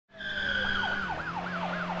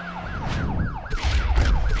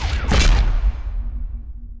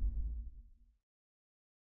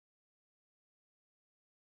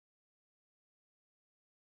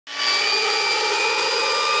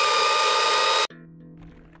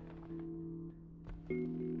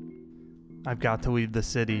I've got to leave the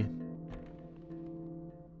city.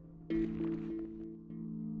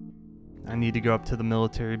 I need to go up to the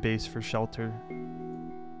military base for shelter.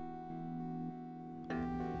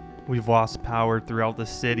 We've lost power throughout the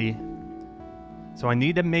city, so I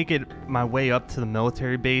need to make it my way up to the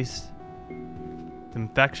military base. The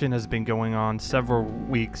infection has been going on several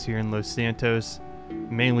weeks here in Los Santos.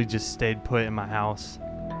 Mainly just stayed put in my house.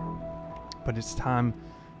 But it's time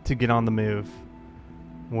to get on the move.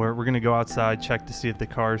 We're going to go outside, check to see if the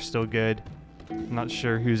car is still good. I'm not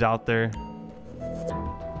sure who's out there.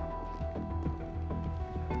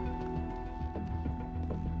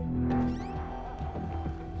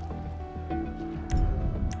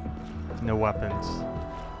 No weapons.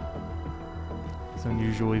 It's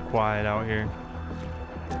unusually quiet out here.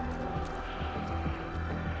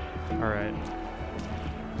 Alright.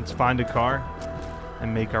 Let's find a car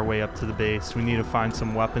and make our way up to the base. We need to find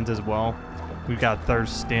some weapons as well. We've got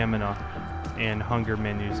thirst, stamina, and hunger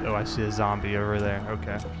menus. Oh, I see a zombie over there.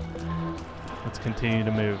 Okay. Let's continue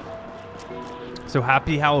to move. So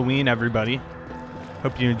happy Halloween, everybody.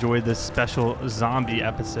 Hope you enjoyed this special zombie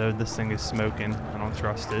episode. This thing is smoking. I don't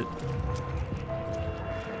trust it.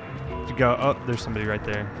 If you go, oh, there's somebody right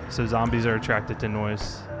there. So zombies are attracted to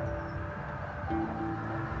noise.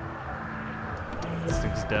 This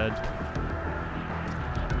thing's dead.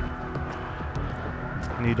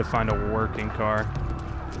 I need to find a working car.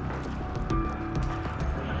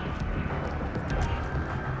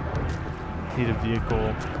 Need a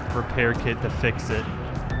vehicle repair kit to fix it.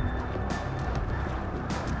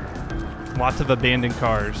 Lots of abandoned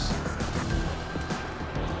cars.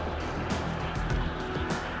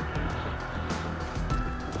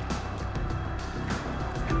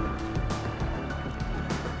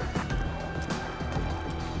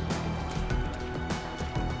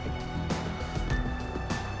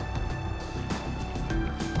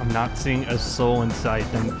 I'm not seeing a soul in sight.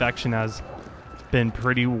 The infection has been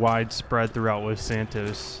pretty widespread throughout Los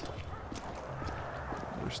Santos.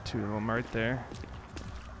 There's two of them right there.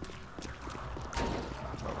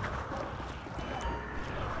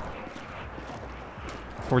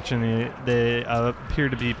 Fortunately, they appear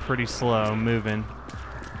to be pretty slow moving.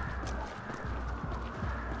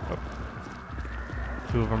 Oh.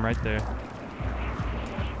 Two of them right there.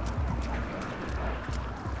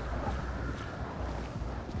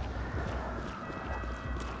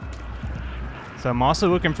 So I'm also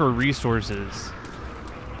looking for resources.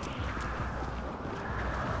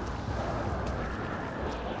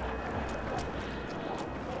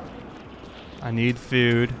 I need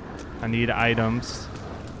food. I need items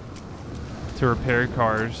to repair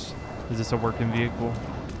cars. Is this a working vehicle?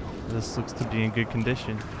 This looks to be in good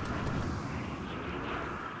condition.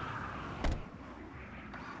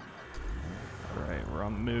 All right, we're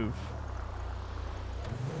on the move.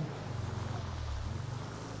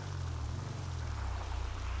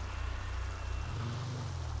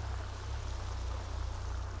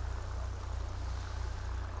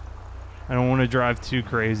 I don't want to drive too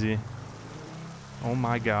crazy. Oh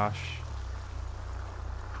my gosh.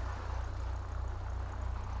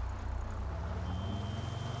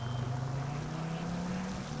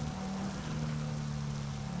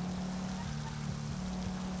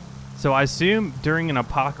 So I assume during an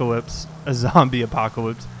apocalypse, a zombie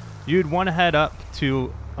apocalypse, you'd want to head up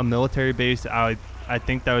to a military base. I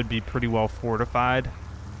think that would be pretty well fortified.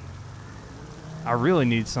 I really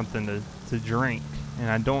need something to drink, and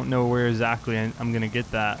I don't know where exactly I'm going to get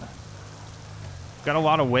that. Got a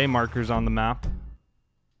lot of way markers on the map.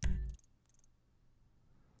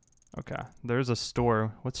 Okay, there's a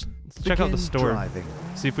store. Let's check out the store. Driving.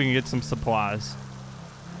 See if we can get some supplies.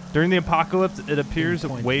 During the apocalypse, it appears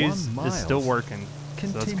Waze is still working. So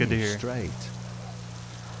that's good to hear. Straight.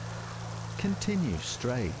 Continue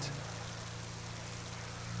straight.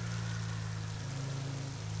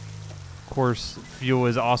 Of course, fuel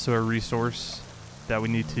is also a resource that we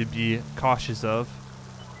need to be cautious of.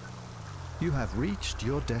 You have reached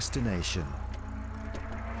your destination.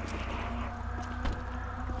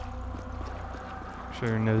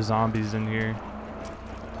 Sure, no zombies in here.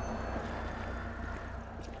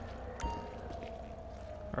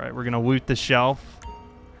 All right, we're gonna loot the shelf.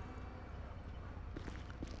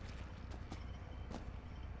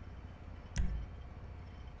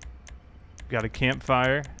 Got a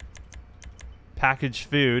campfire. Packaged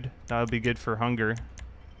food. That'll be good for hunger.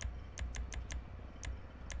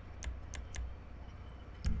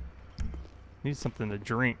 Need something to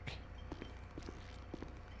drink.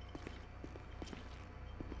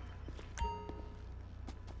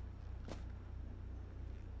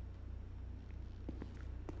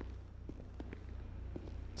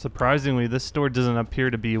 Surprisingly, this store doesn't appear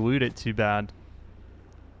to be looted too bad.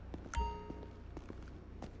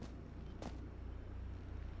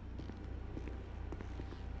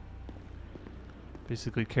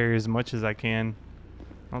 Basically carry as much as I can.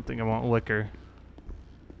 I don't think I want liquor.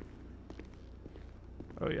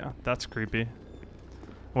 Oh yeah, that's creepy.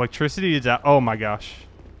 Electricity is out. Oh my gosh.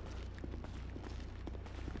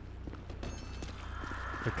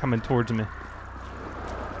 They're coming towards me.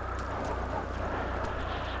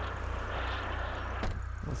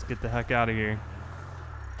 Let's get the heck out of here.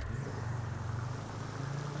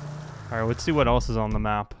 Alright, let's see what else is on the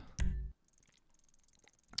map.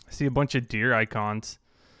 I see a bunch of deer icons.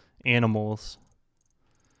 Animals.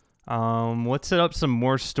 Let's set up some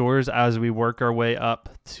more stores as we work our way up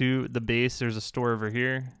to the base. There's a store over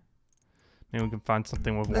here. Maybe we can find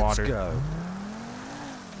something with water. Let's go.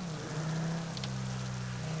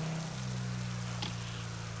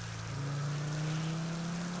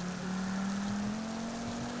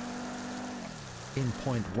 In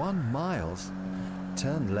 0.1 miles,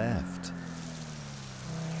 turn left.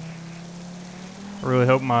 I really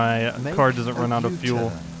hope my car doesn't run out of U-turn.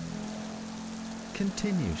 fuel.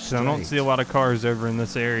 Continue So straight. I don't see a lot of cars over in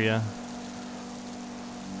this area.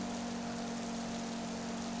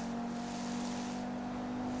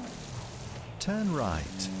 Turn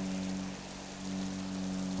right.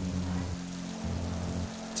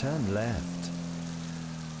 Turn left.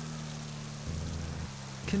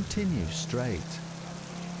 Continue straight.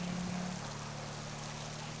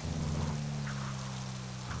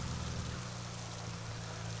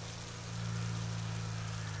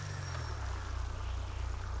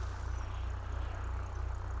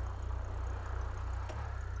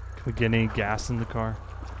 Can we get any gas in the car?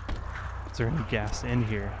 Is there any gas in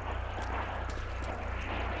here?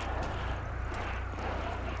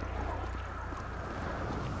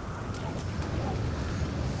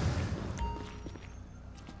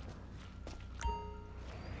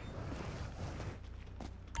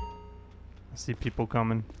 I see people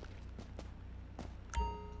coming.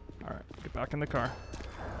 Alright, get back in the car.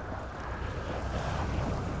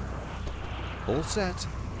 All set.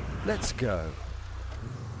 Let's go.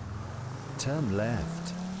 Turn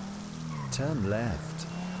left. Turn left.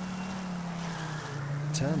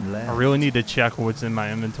 Turn left. I really need to check what's in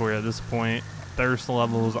my inventory at this point. Thirst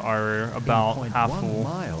levels are about In half 0.1 full.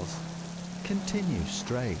 miles, continue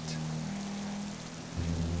straight.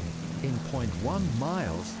 In 0.1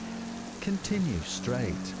 miles, continue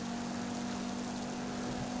straight.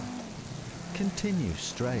 Continue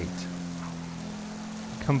straight.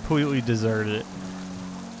 Completely deserted.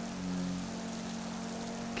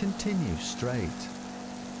 Continue straight.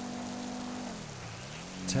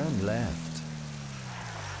 Turn left.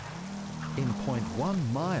 In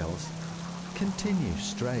 0.1 miles, continue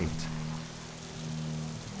straight.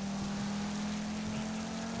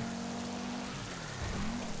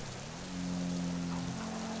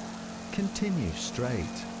 Continue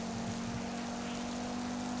straight.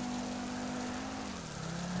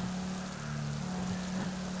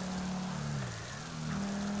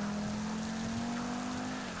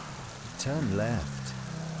 Turn left.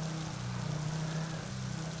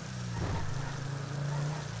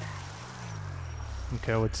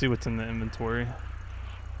 Okay, let's see what's in the inventory.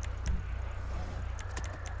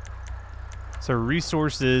 So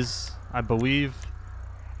resources, I believe,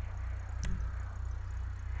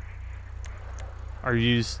 are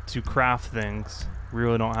used to craft things. We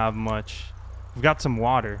really don't have much. We've got some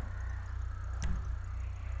water.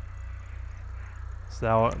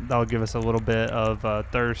 So that'll give us a little bit of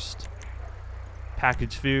thirst.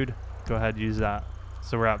 Packaged food, go ahead and use that.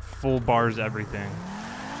 So we're at full bars everything.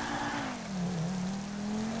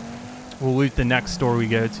 We'll loot the next store we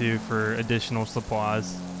go to for additional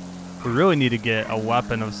supplies. We really need to get a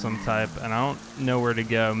weapon of some type, and I don't know where to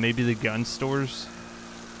go. Maybe the gun stores?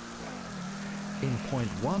 In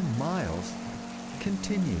 0.1 miles,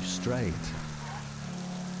 continue straight.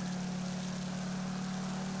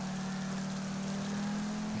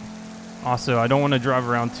 Also, I don't want to drive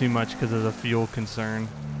around too much because of the fuel concern.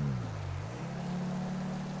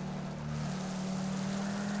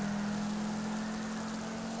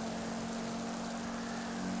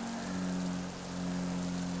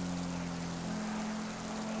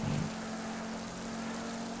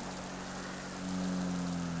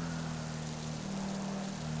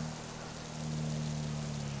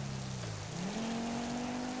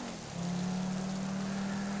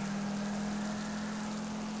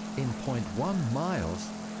 In 0.1 miles,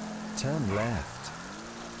 turn left.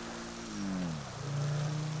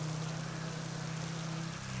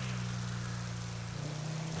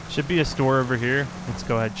 Should be a store over here. Let's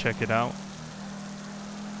go ahead and check it out.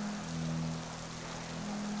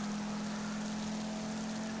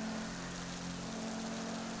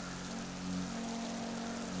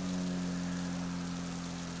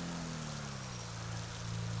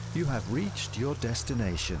 You have reached your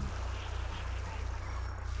destination.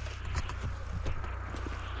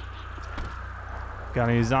 Got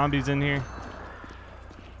any zombies in here?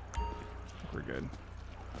 We're good.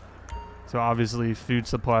 So obviously food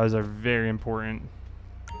supplies are very important.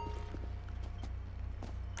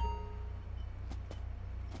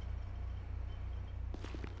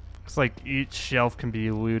 Looks like each shelf can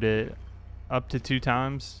be looted up to 2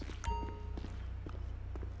 times.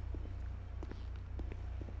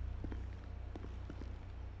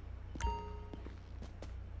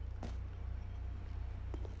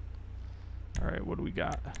 Alright, what do we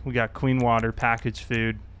got? We got clean water, packaged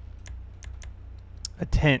food, a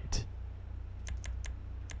tent,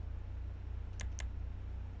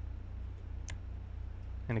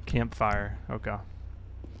 and a campfire. Okay.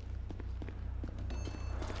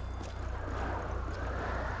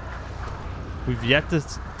 We've yet to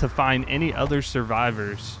find any other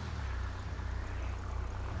survivors.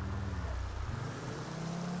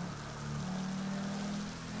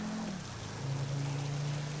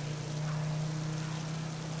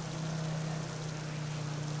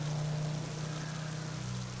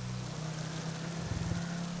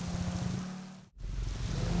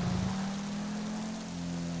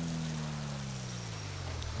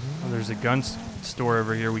 Oh, there's a gun store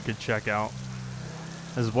over here we could check out,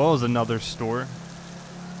 as well as another store.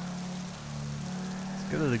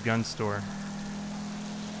 Let's go to the gun store.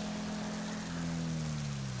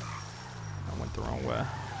 I went the wrong way.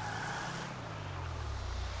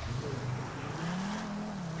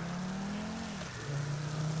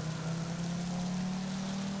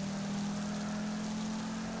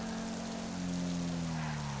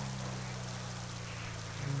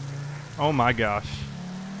 Oh my gosh.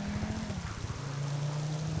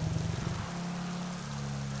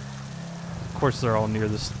 Of course they're all near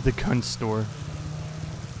the gun store.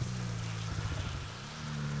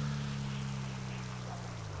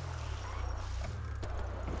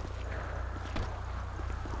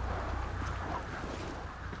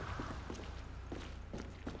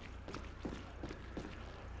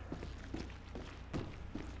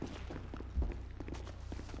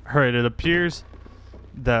 Alright, it appears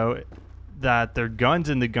though that they're guns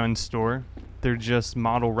in the gun store. They're just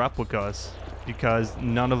model replicas because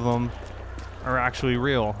none of them are actually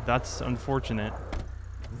real. That's unfortunate.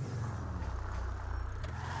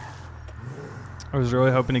 I was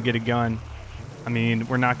really hoping to get a gun. I mean,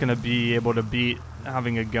 we're not going to be able to beat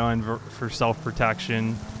having a gun for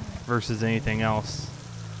self-protection versus anything else.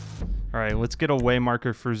 Alright, let's get a way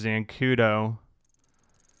marker for Zancudo.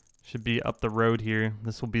 Should be up the road here.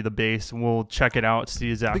 This will be the base. We'll check it out,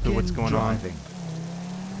 see exactly what's going on.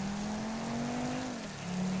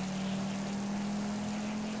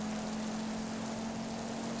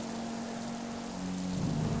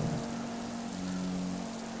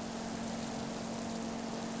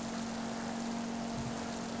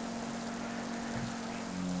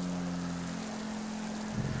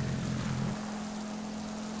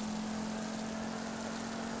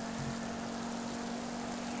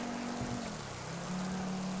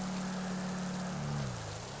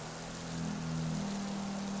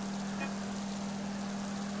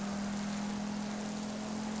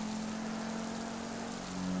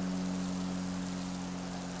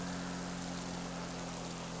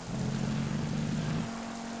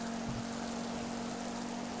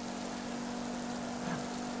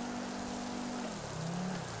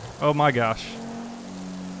 Oh my gosh.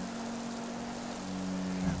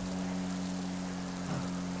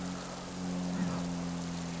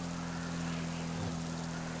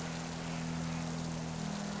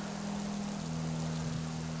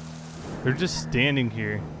 They're just standing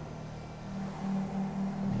here.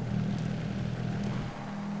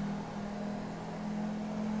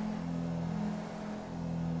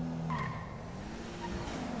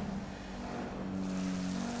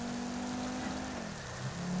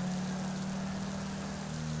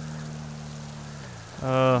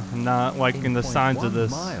 I'm not liking the signs of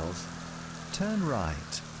this. Miles, turn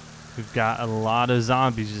right. We've got a lot of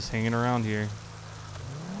zombies just hanging around here.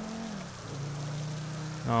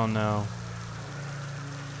 Oh no.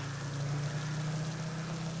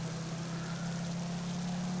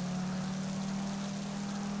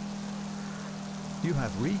 You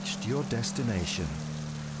have reached your destination.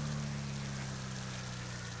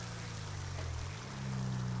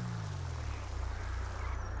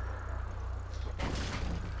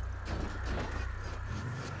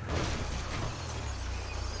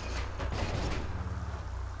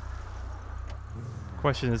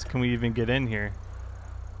 Question is, can we even get in here?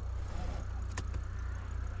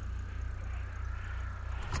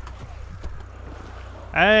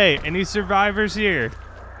 Hey, any survivors here?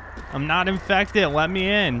 I'm not infected. Let me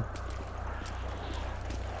in.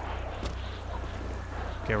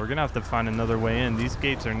 Okay, we're gonna have to find another way in. These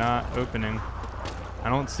gates are not opening. I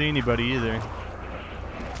don't see anybody either.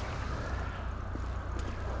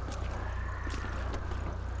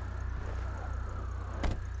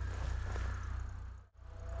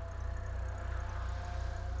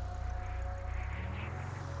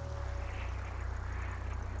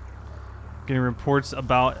 Getting reports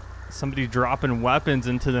about somebody dropping weapons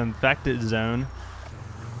into the infected zone.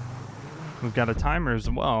 We've got a timer as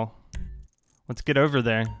well. Let's get over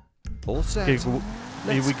there. All set. Okay,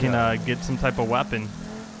 maybe we can get some type of weapon.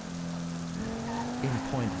 In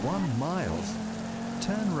 0.1 miles,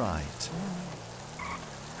 turn right.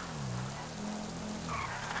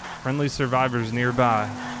 Friendly survivors nearby.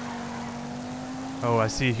 Oh, I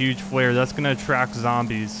see a huge flare. That's gonna attract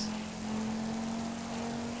zombies.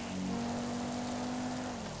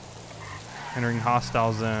 Entering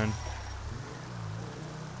hostile zone.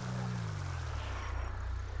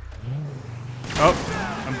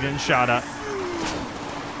 Oh, I'm getting shot at.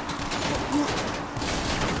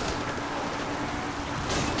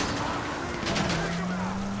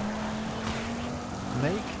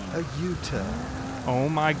 Make a U-turn. Oh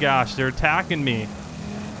my gosh, they're attacking me.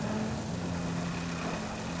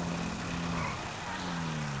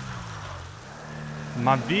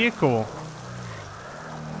 My vehicle.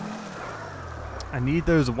 I need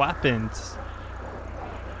those weapons.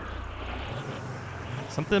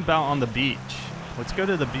 Something about on the beach. Let's go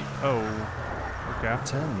to the beach. Oh, okay.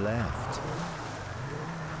 Turn left.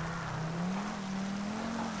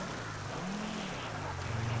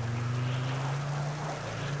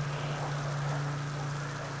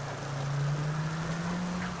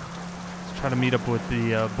 Let's try to meet up with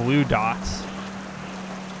the blue dots.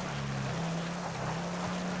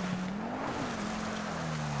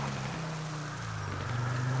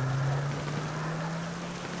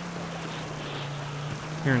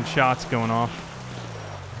 Hearing shots going off.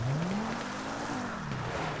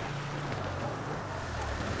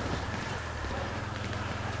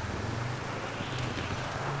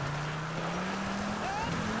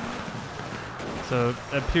 So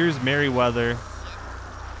it appears Merryweather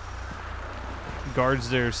guards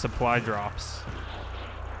their supply drops.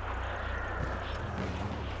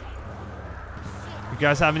 You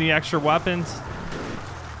guys have any extra weapons?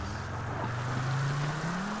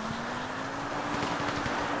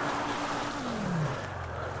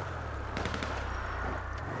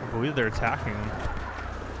 I believe they're attacking.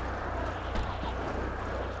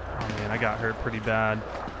 Oh man, I got hurt pretty bad.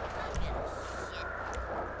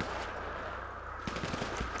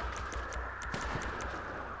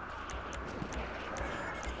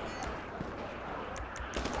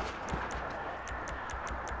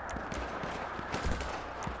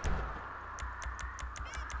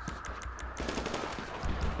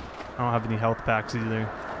 I don't have any health packs either.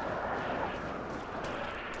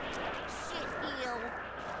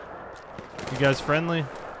 You guys friendly?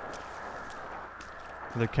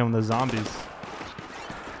 They're killing the zombies.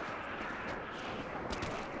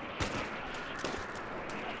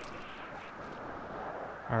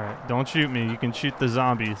 Alright, don't shoot me. You can shoot the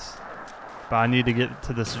zombies. But I need to get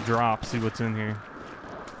to this drop, see what's in here.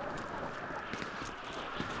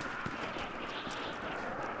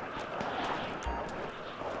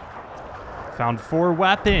 Found 4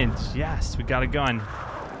 weapons. Yes, we got a gun.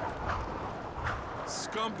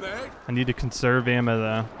 Scumbag. I need to conserve ammo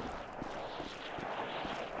though.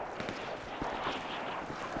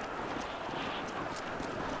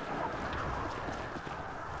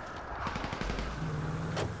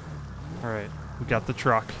 Alright, we got the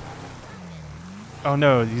truck. Oh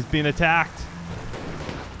no, he's being attacked.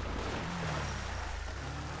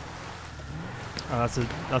 Oh,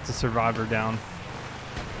 that's a survivor down.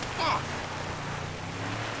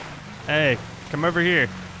 Hey, come over here.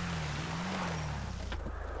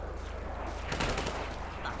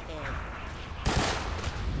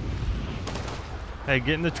 Hey,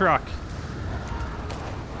 get in the truck.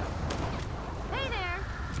 Hey there.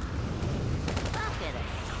 Bucket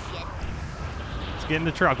of shit. Let's get in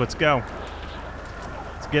the truck. Let's go.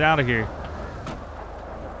 Let's get out of here.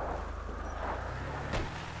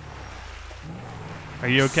 Are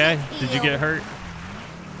you okay? Did you get hurt?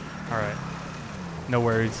 All right. No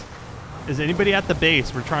worries. Is anybody at the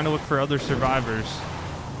base? We're trying to look for other survivors.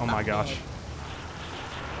 Oh my gosh.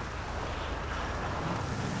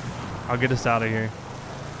 I'll get us out of here.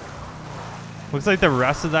 Looks like the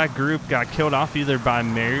rest of that group got killed off either by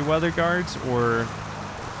Merryweather guards or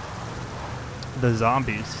the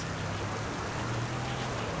zombies.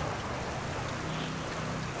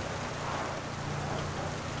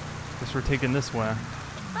 Guess we're taking this way.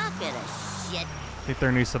 Bucket Bucket of shit. Think there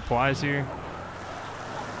are any supplies here?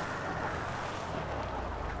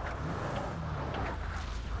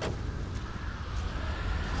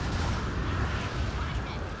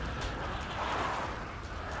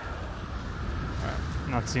 Alright,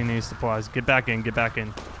 not seeing any supplies. Get back in, get back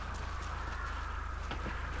in.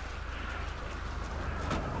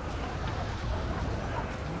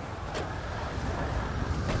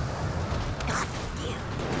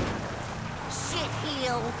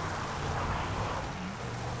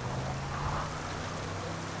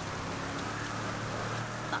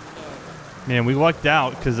 Man, we lucked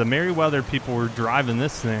out because the Merryweather people were driving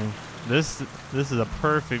this thing. This is a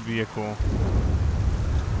perfect vehicle.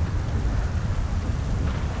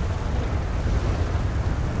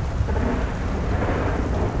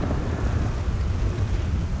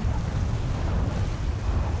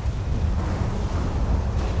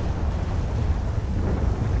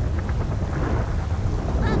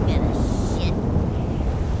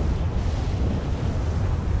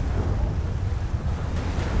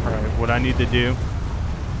 What I need to do,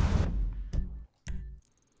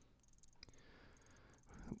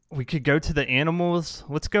 we could go to the animals.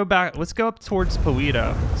 Let's go back. Let's go up towards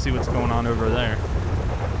Polito. See what's going on over there.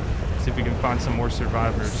 See if we can find some more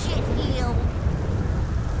survivors. I'm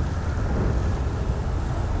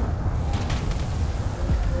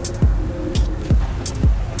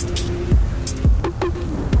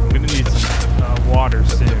gonna need some water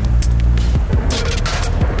soon.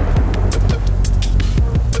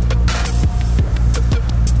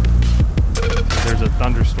 There's a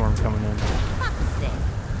thunderstorm coming in.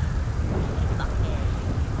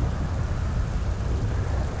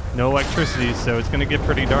 No electricity, so it's gonna get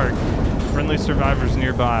pretty dark. Friendly survivors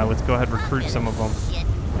nearby. Let's go ahead and recruit some of them.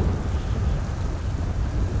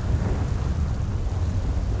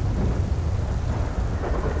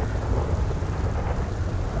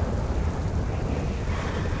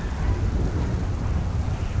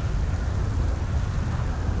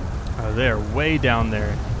 Oh, they're way down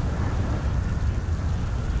there.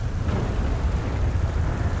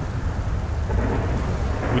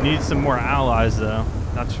 We need some more allies, though.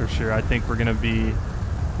 That's for sure. I think we're going to be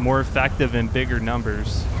more effective in bigger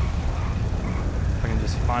numbers. If I can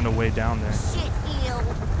just find a way down there. As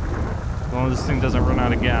long as this thing doesn't run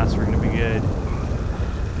out of gas, we're going to be good.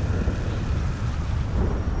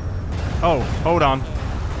 Oh, hold on.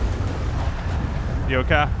 You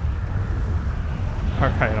okay?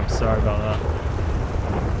 Alright, I'm sorry about that.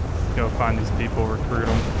 Let's go find these people, recruit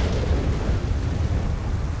them.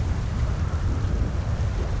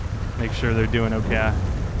 Make sure they're doing okay.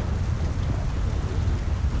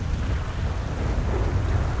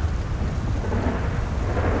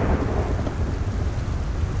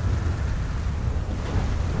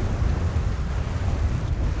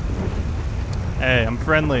 Hey, I'm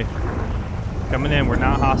friendly. Coming in, we're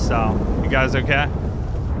not hostile. You guys okay?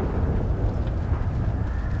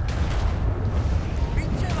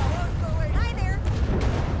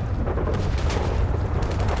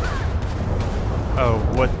 Oh,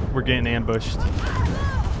 what? We're getting ambushed.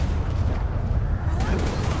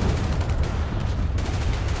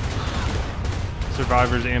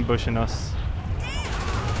 Survivors ambushing us.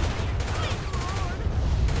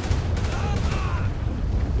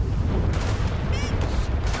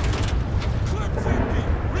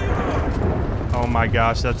 Oh my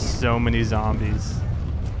gosh, that's so many zombies.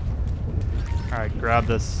 Alright, grab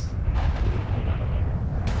this.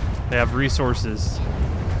 They have resources.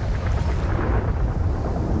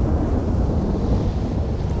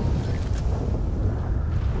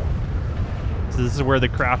 So this is where the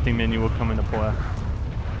crafting menu will come into play.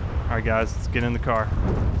 Alright guys, let's get in the car.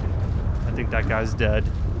 I think that guy's dead.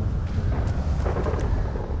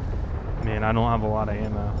 Man, I don't have a lot of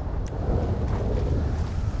ammo.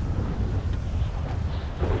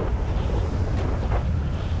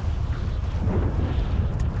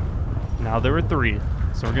 Now there were 3.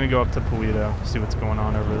 So we're gonna go up to Polito, see what's going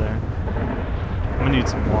on over there. I'm gonna need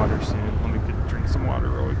some water soon. Let me drink some water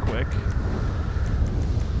really quick.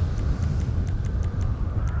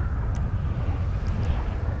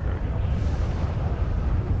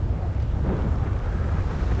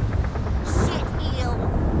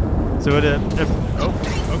 So it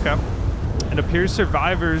appears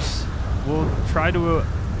survivors will try to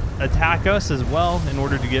attack us as well in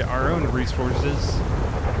order to get our own resources.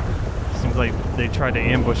 Seems like they tried to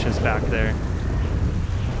ambush us back there.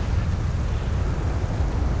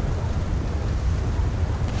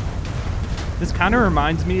 This kind of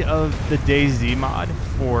reminds me of the DayZ mod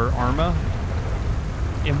for Arma.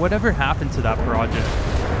 And whatever happened to that project?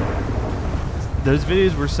 Those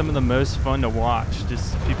videos were some of the most fun to watch,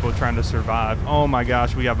 just people trying to survive. Oh my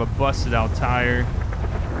gosh, we have a busted out tire.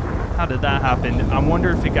 How did that happen? I wonder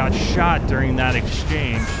if it got shot during that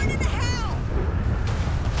exchange.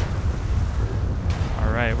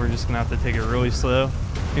 Alright, we're just gonna have to take it really slow.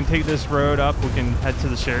 We can take this road up, we can head to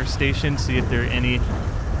the sheriff's station, see if there are any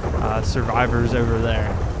survivors over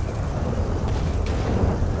there.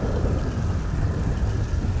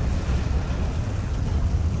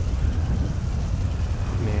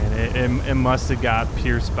 It must have got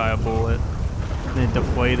pierced by a bullet. And it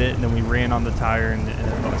deflated, and then we ran on the tire, and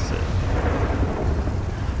it busted.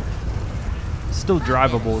 Still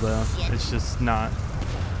drivable though. It's just not.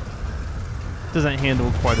 Doesn't handle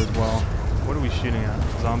quite as well. What are we shooting at?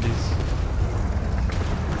 Zombies.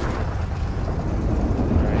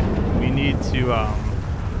 Alright. We need to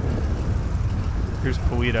here's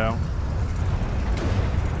Polito.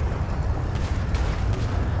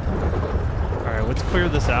 Alright, let's clear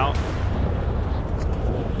this out.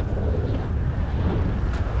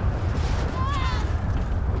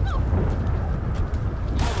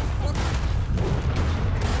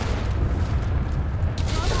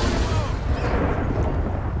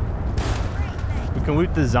 We can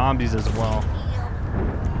loot the zombies as well.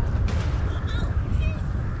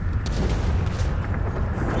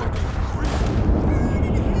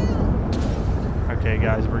 Okay,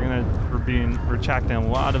 guys, we're attracting a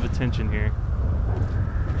lot of attention here.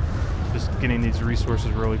 Just getting these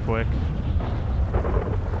resources really quick.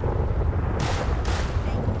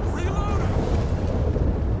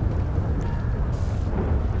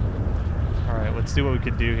 All right, let's see what we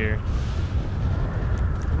could do here.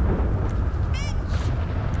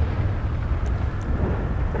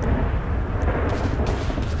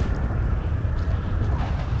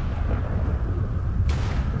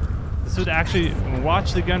 This would actually,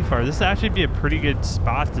 watch the gunfire. This would actually be a pretty good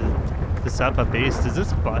spot to set up a base. Does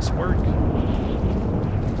this bus work?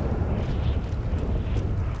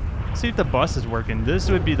 Let's see if the bus is working. This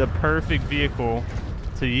would be the perfect vehicle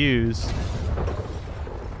to use.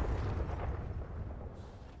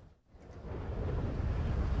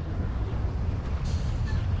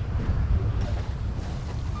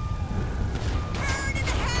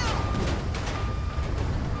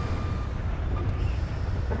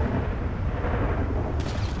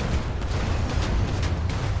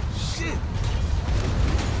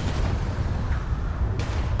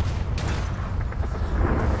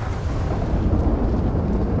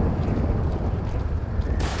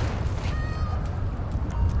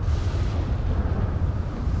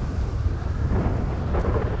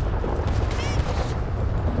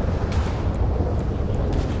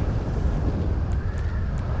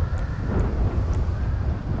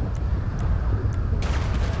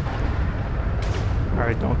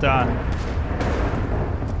 Alright, don't die.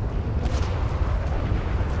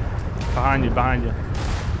 Behind you, behind you.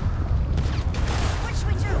 What should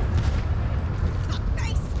we do?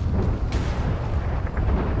 Fuckface!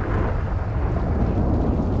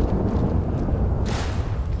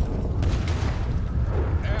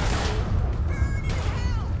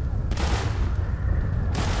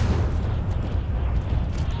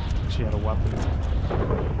 She had a weapon.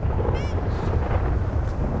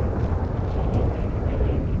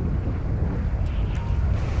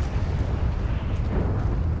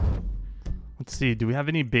 Let's see, do we have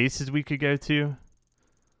any bases we could go to?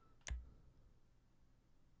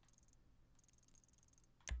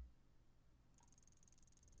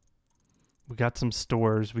 We got some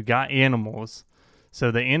stores. We got animals.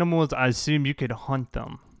 So the animals, I assume you could hunt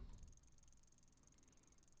them.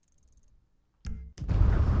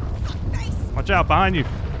 Watch out, behind you.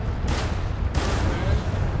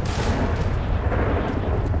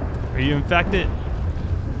 Are you infected?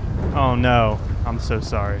 Oh no, I'm so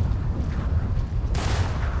sorry.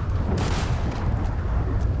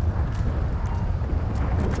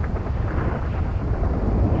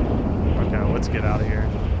 Okay, let's get out of here.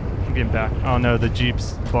 I'm getting back. Oh no, the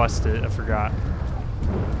Jeep's busted. I forgot.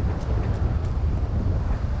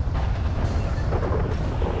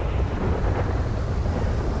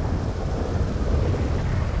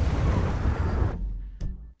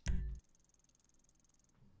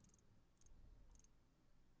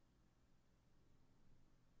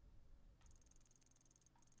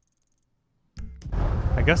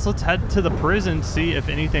 I guess let's head to the prison, see if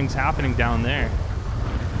anything's happening down there.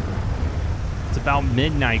 It's about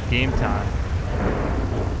midnight game time.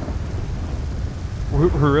 We're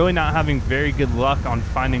really not having very good luck on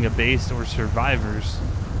finding a base or survivors.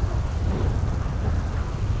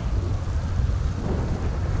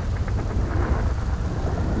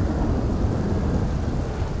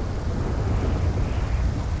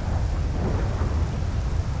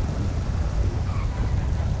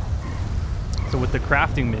 with the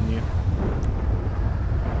crafting menu,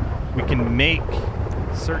 we can make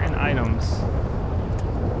certain items.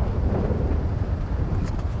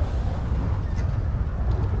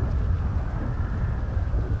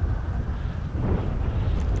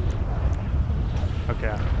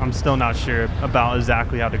 Okay, I'm still not sure about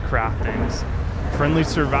exactly how to craft things. Friendly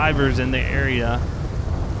survivors in the area.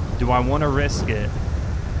 Do I want to risk it?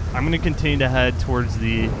 I'm going to continue to head towards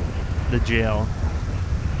the jail.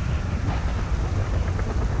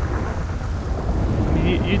 I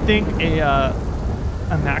mean, you'd think a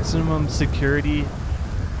maximum security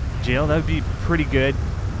jail, that would be pretty good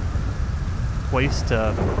place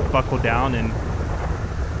to buckle down and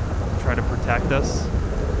try to protect us.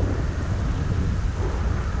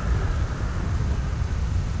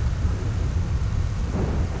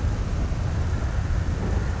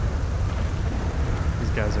 These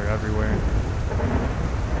guys are everywhere.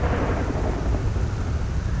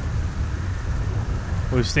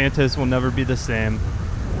 Well, Santos will never be the same.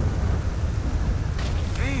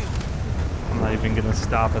 I'm not even gonna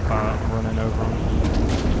stop if I'm running over him.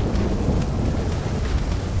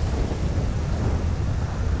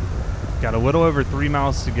 Got a little over 3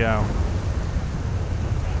 miles to go.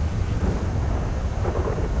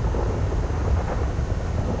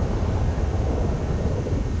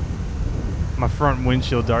 My front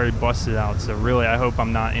windshield's already busted out, so really I hope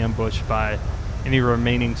I'm not ambushed by any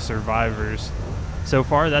remaining survivors. So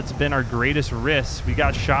far, that's been our greatest risk. We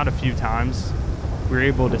got shot a few times. We were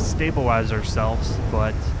able to stabilize ourselves,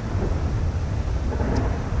 but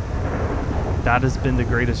that has been the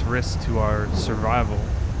greatest risk to our survival.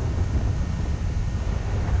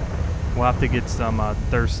 We'll have to get some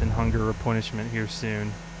thirst and hunger replenishment here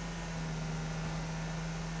soon.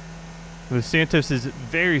 But Santos is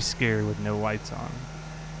very scary with no lights on.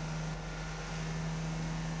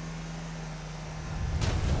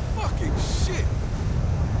 Fucking shit!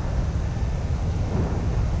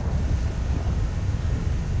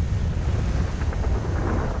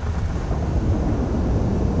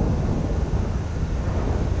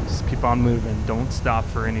 Just keep on moving. Don't stop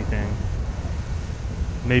for anything.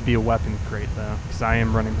 Maybe a weapon crate though, because I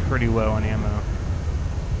am running pretty low on ammo.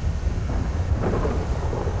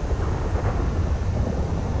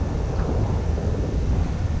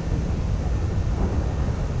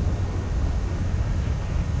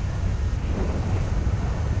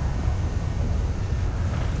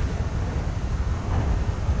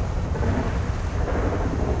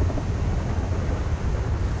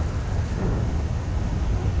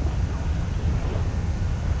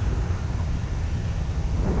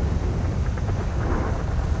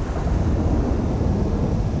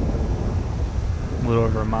 A little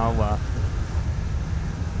over a mile left.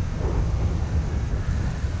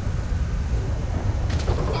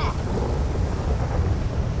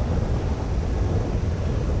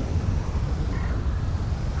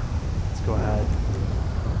 Let's go ahead.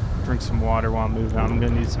 Drink some water while I'm moving. I'm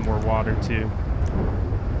gonna need some more water too.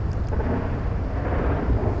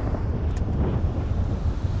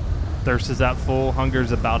 Thirst is at full. Hunger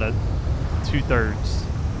is about at 2/3.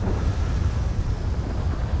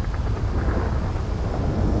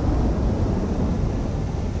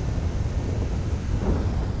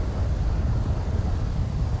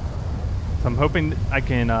 So I'm hoping I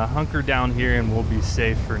can hunker down here and we'll be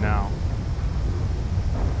safe for now.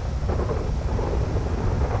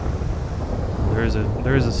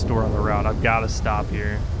 There is a store on the route. I've got to stop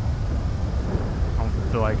here. I don't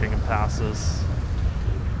feel like I can pass this.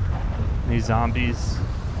 Any zombies?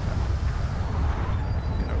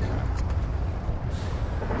 Okay.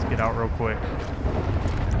 Let's get out real quick.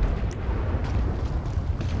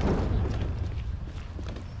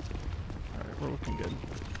 All right, we're looking good.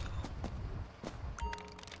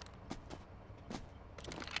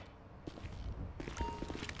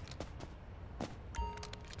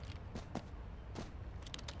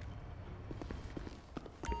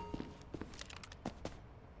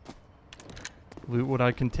 Loot what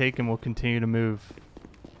I can take and we'll continue to move.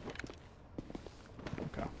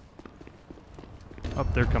 Okay.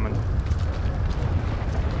 Up, they're coming.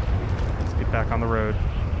 Let's get back on the road.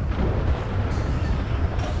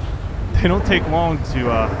 They don't take long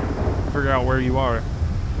to figure out where you are.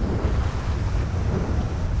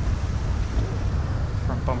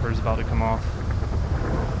 Front bumper's about to come off.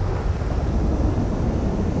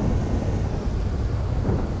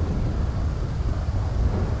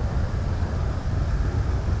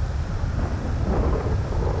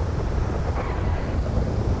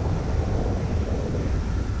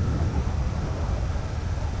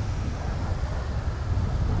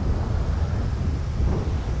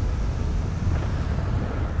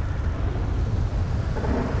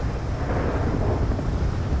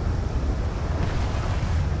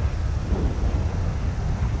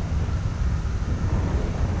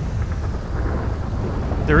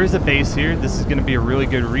 there is a base here. This is going to be a really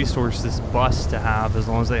good resource, this bus to have, as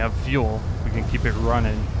long as they have fuel. We can keep it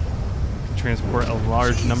running. We can transport a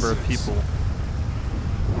large number of people.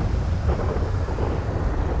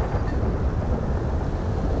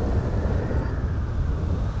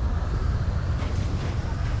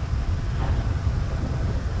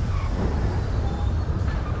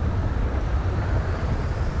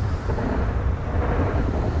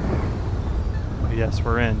 Yes,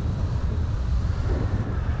 we're in.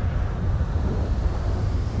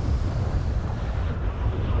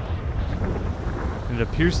 It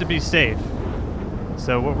appears to be safe.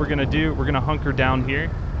 So what we're gonna do, we're gonna hunker down here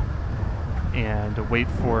and wait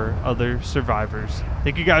for other survivors.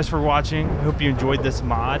 Thank you guys for watching. I hope you enjoyed this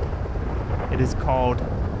mod. It is called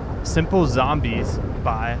Simple Zombies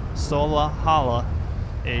by Solahala,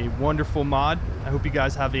 a wonderful mod. I hope you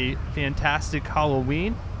guys have a fantastic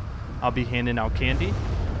Halloween. I'll be handing out candy,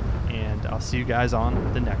 and I'll see you guys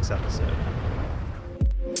on the next episode.